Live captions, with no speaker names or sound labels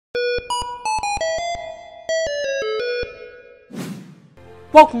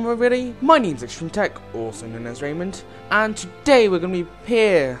Welcome everybody, my name's Xtremetek, also known as Raymond, and today we're going to be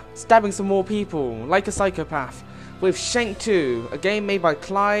here, stabbing some more people, like a psychopath, with Shank 2, a game made by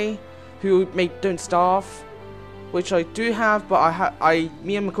Cly, who made Don't Starve, which I do have, but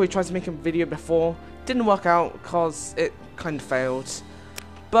me and MacLeod tried to make a video before, didn't work out because it kind of failed.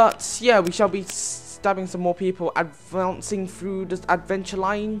 But yeah, we shall be stabbing some more people, advancing through this adventure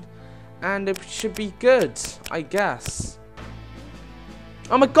line, and it should be good, I guess.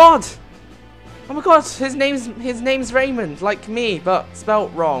 Oh my god! Oh my god, his name's Raymond, like me, but spelt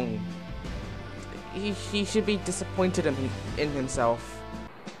wrong. He should be disappointed in himself.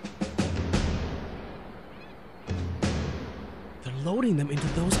 They're loading them into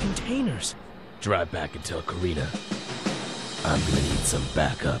those containers. Drive back and tell Karina I'm gonna need some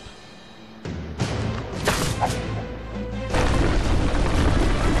backup.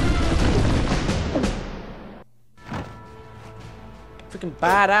 Freaking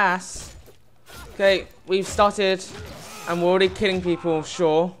badass. Okay, we've started and we're already killing people,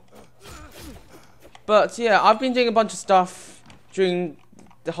 sure. But yeah, I've been doing a bunch of stuff during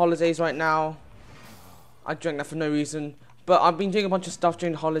the holidays right now. I drank that for no reason. But I've been doing a bunch of stuff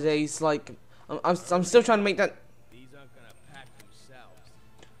during the holidays, like I'm still trying to make that. These aren't gonna pack themselves.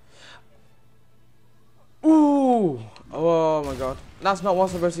 Ooh! Oh my god. That's not what I'm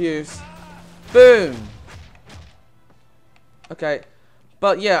supposed to use. Boom! Okay.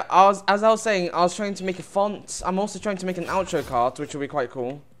 But yeah, as I was saying, I was trying to make a font. I'm also trying to make an outro card, which will be quite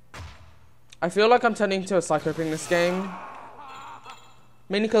cool. I feel like I'm turning into a psychopath in this game.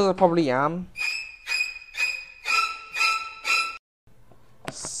 Mainly because I probably am.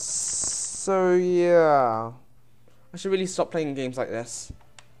 So yeah. I should really stop playing games like this.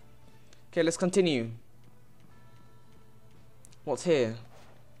 Okay, let's continue. What's here?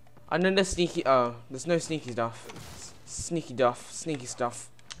 I know there's sneaky. Oh, there's no sneaky stuff. Sneaky stuff.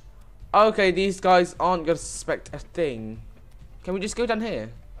 Okay, these guys aren't gonna suspect a thing. Can we just go down here?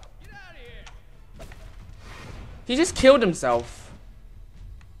 Get out of here. He just killed himself.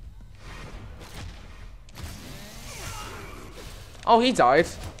 Oh, he died.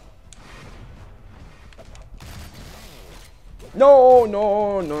 No.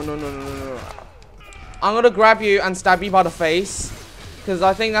 I'm gonna grab you and stab you by the face, because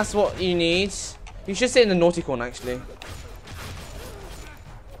I think that's what you need. You should sit in the naughty corner, actually.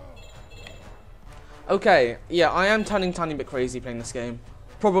 Okay, yeah, I am turning a tiny bit crazy playing this game.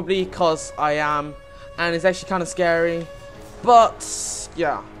 Probably because I am, and it's actually kind of scary. But,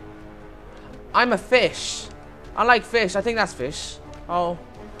 yeah. I'm a fish. I like fish. I think that's fish. Oh,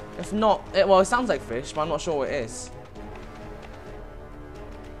 if not, well, it sounds like fish, but I'm not sure what it is.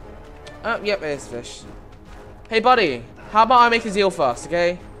 Oh, yep, it is fish. Hey, buddy, how about I make a deal first,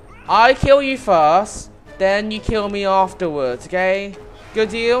 okay? I kill you first, then you kill me afterwards, okay? Good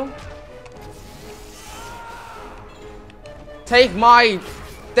deal? Take my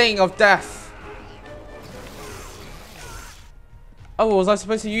thing of death. Oh, was I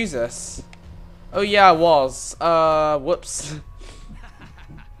supposed to use this? Oh yeah, I was. Whoops.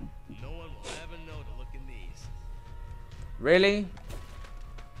 No one will ever know to look in these. Really?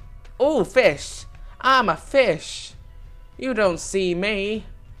 Oh, fish. I'm a fish. You don't see me.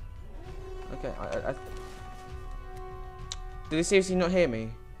 Okay, did he seriously not hear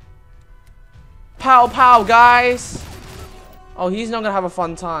me? Pow pow, guys! Oh, he's not gonna have a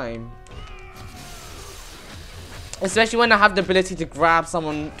fun time. Especially when I have the ability to grab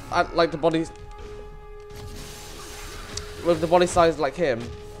someone at, like, the body with the body size like him.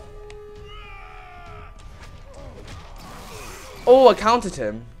 Oh, I counted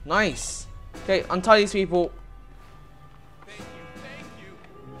him. Nice. Okay, untie these people. Thank you.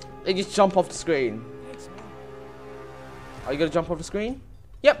 They just jump off the screen. Are you gonna jump off the screen?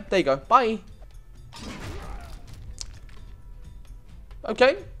 Yep, there you go. Bye.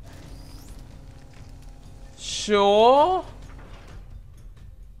 Okay. Sure.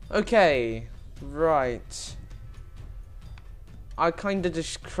 Okay. Right. I kinda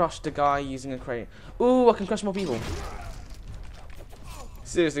just crushed the guy using a crate. Ooh, I can crush more people.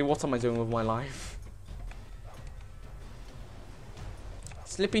 Seriously, what am I doing with my life?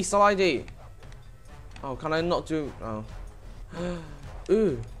 Slippy slidey. Oh, can I not do... Oh.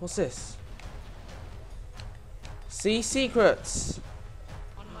 Ooh, what's this? See secrets.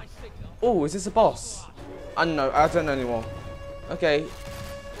 Oh, is this a boss? I don't know. I don't know anymore. Okay.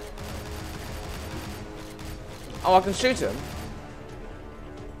 Oh, I can shoot him.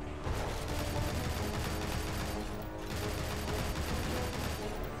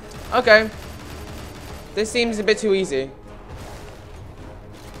 Okay. This seems a bit too easy.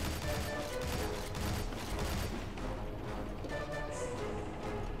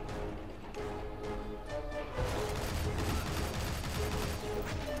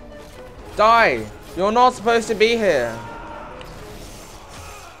 Die! You're not supposed to be here.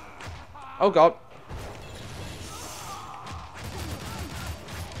 Oh god.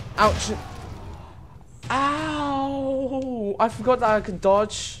 Ouch. Ow! I forgot that I could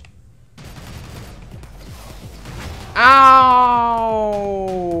dodge. Ouch!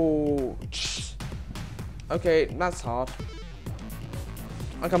 Okay, that's hard.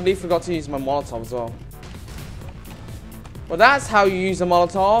 I completely forgot to use my Molotov as well. Well, that's how you use a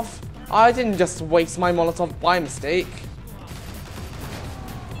Molotov. I didn't just waste my Molotov by mistake.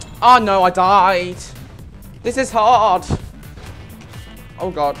 Oh no, I died. This is hard.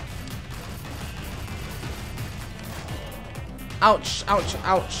 Oh god. Ouch, ouch,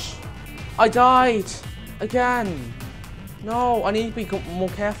 ouch. I died. Again. No, I need to be more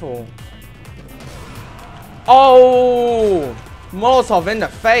careful. Oh! Molotov in the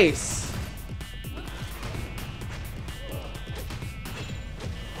face.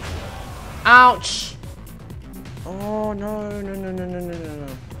 Ouch. Oh no, no, no, no, no, no, no.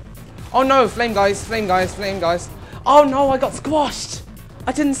 Oh no, flame guys, flame guys, flame guys. Oh no, I got squashed.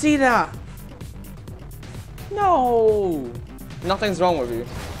 I didn't see that. No. Nothing's wrong with you.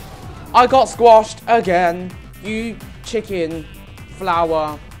 I got squashed again. You chicken,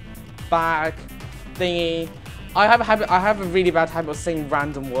 flower, bag, thingy. I have a really bad habit of saying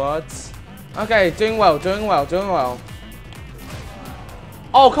random words. Okay, doing well, doing well, doing well.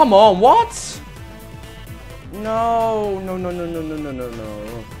 Oh, come on, what? No, no, no, no, no, no, no, no,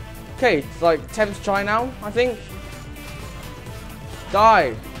 no. Okay, it's like 10th try now, I think.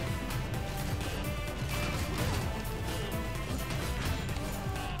 Die.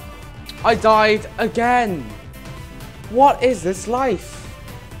 I died again. What is this life?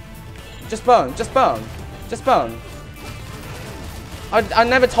 Just burn, just burn, just burn. I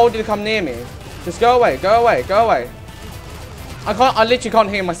never told you to come near me. Just go away, go away, go away. I literally can't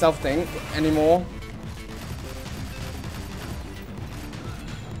hear myself think anymore.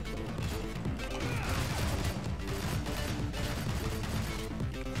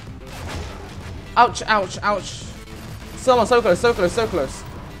 Ouch, ouch, ouch. Someone so close, so close, so close.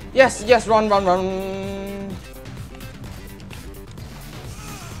 Yes, yes, run, run, run.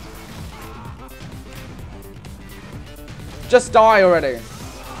 Just die already.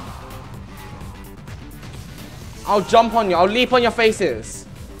 I'll jump on you. I'll leap on your faces.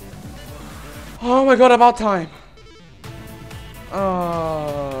 Oh my god, about time.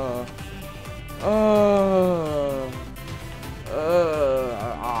 Oh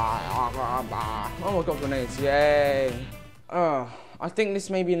my god, grenades. Yay. I think this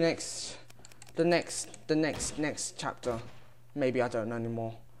may be the next chapter. Maybe, I don't know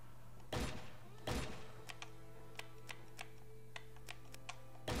anymore.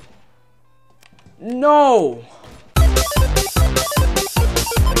 No!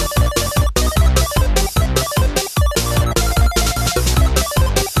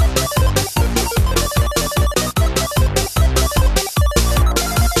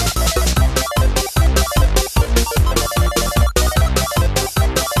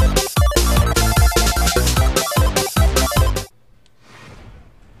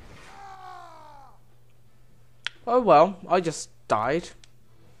 Oh well, I just died.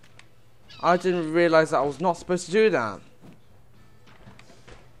 I didn't realize that I was not supposed to do that.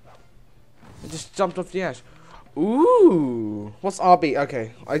 I just jumped off the edge. Ooh, what's RB?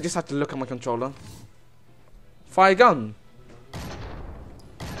 Okay, I just have to look at my controller. Fire gun.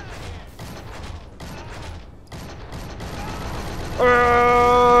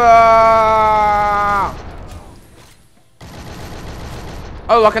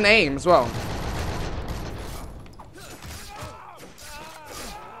 Oh, I can aim as well.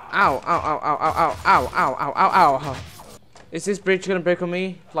 Ow, ow, ow, ow, ow, ow, ow, ow, ow, ow. Is this bridge gonna break on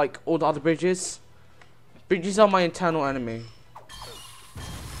me like all the other bridges? Bridges are my internal enemy.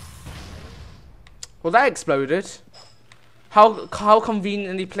 Well, that exploded. How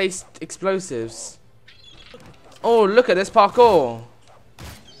conveniently placed explosives. Oh, look at this parkour.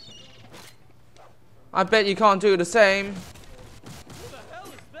 I bet you can't do the same.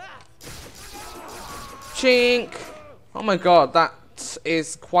 Chink. Oh my god, that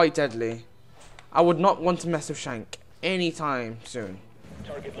is quite deadly. I would not want to mess with Shank anytime soon.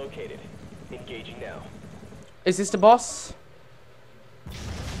 Target located. Engaging now. Is this the boss?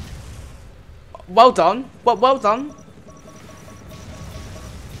 Well done. Well done.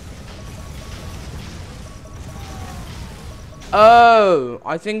 Oh,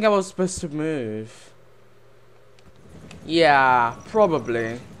 I think I was supposed to move. Yeah,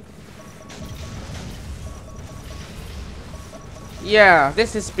 probably. Yeah,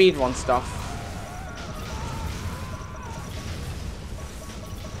 this is speedrun stuff.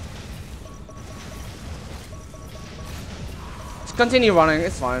 continue running.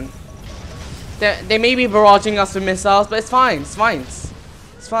 It's fine. They may be barraging us with missiles, but it's fine. It's fine.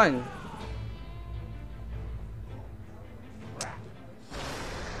 It's fine.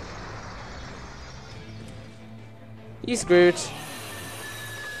 You screwed.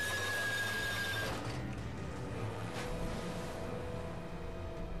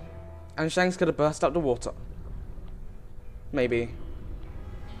 And Shank's gonna burst out the water. Maybe.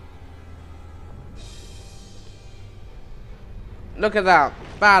 Look at that.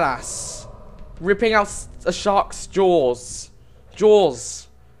 Badass. Ripping out a shark's jaws. Jaws.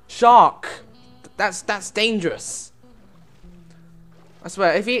 Shark. That's dangerous. I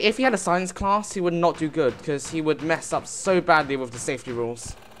swear, if he had a science class, he would not do good, because he would mess up so badly with the safety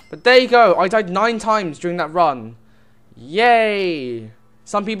rules. But there you go. I died 9 times during that run. Yay.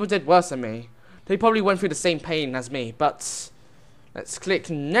 Some people did worse than me. They probably went through the same pain as me, but let's click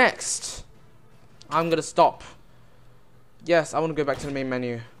next. I'm gonna stop. Yes, I want to go back to the main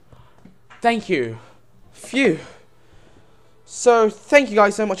menu. Thank you. Phew. So, thank you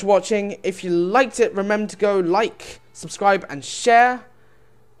guys so much for watching. If you liked it, remember to go like, subscribe, and share.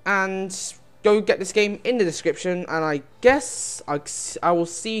 And go get this game in the description. And I guess I will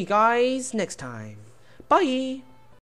see you guys next time. Bye.